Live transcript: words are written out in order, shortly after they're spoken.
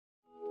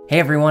Hey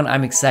everyone,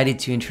 I'm excited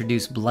to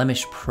introduce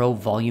Blemish Pro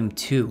Volume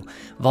 2.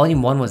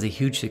 Volume 1 was a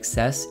huge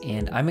success,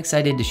 and I'm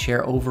excited to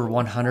share over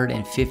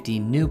 150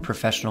 new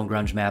professional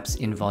grunge maps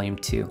in Volume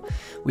 2.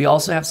 We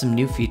also have some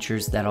new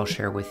features that I'll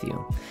share with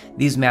you.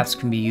 These maps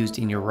can be used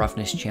in your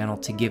roughness channel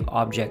to give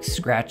objects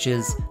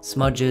scratches,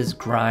 smudges,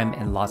 grime,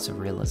 and lots of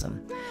realism.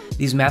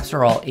 These maps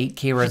are all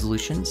 8K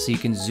resolution, so you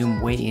can zoom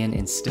way in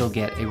and still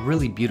get a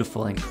really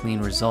beautiful and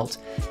clean result.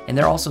 And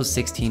they're also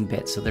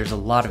 16-bit, so there's a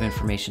lot of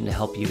information to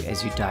help you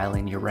as you dial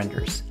in your renders.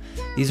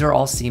 These are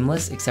all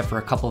seamless except for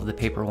a couple of the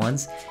paper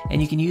ones,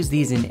 and you can use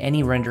these in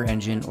any render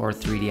engine or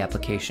 3D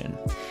application.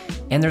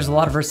 And there's a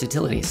lot of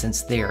versatility.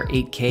 Since they are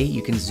 8K,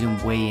 you can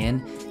zoom way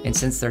in, and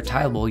since they're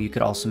tileable, you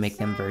could also make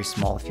them very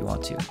small if you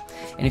want to.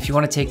 And if you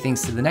want to take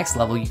things to the next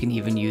level, you can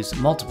even use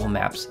multiple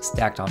maps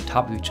stacked on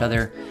top of each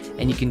other,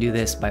 and you can do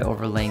this by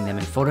overlaying them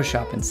in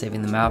Photoshop and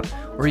saving them out,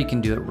 or you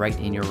can do it right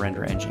in your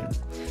render engine.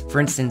 For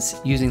instance,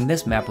 using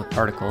this map with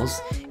particles,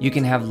 you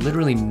can have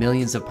literally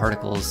millions of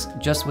particles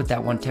just with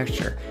that one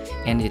texture,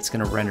 and it's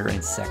going to render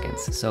in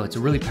seconds. So it's a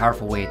really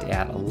powerful way to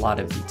add a lot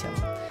of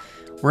detail.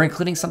 We're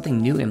including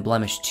something new in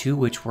Blemish 2,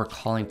 which we're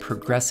calling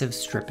progressive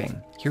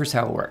stripping. Here's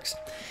how it works.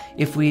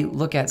 If we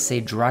look at,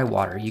 say, dry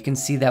water, you can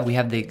see that we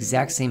have the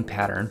exact same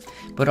pattern,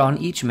 but on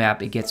each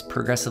map it gets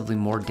progressively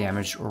more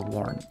damaged or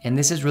worn. And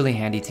this is really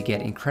handy to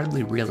get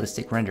incredibly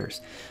realistic renders.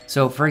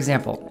 So for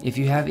example, if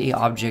you have an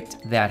object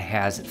that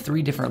has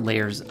 3 different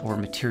layers or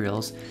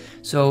materials,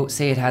 so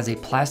say it has a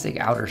plastic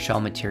outer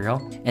shell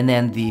material, and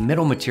then the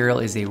middle material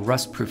is a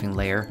rust proofing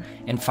layer,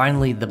 and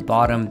finally the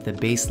bottom, the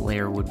base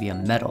layer, would be a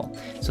metal.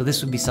 So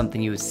this would be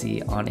something you would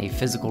see on a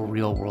physical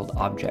real world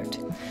object.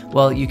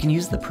 Well, you can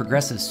use the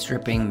progressive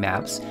stripping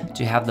maps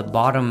to have the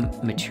bottom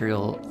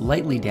material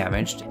lightly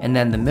damaged, and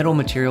then the middle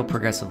material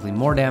progressively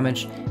more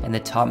damaged, and the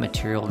top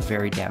material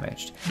very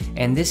damaged.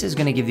 And this is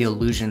going to give the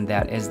illusion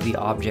that as the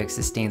object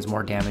sustains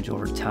more damage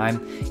over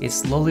time, it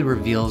slowly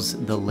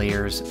reveals the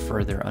layers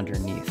further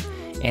underneath.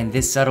 And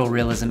this subtle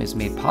realism is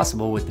made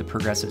possible with the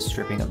progressive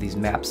stripping of these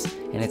maps,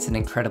 and it's an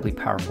incredibly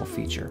powerful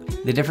feature.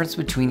 The difference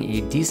between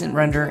a decent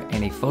render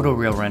and a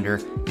photoreal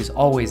render is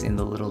always in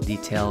the little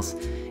details,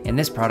 and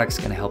this product's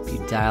going to help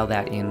you dial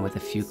that in with a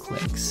few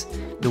clicks.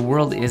 The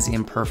world is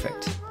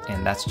imperfect,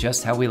 and that's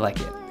just how we like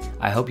it.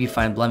 I hope you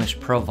find Blemish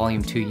Pro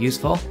Volume 2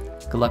 useful.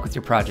 Good luck with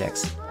your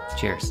projects.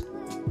 Cheers.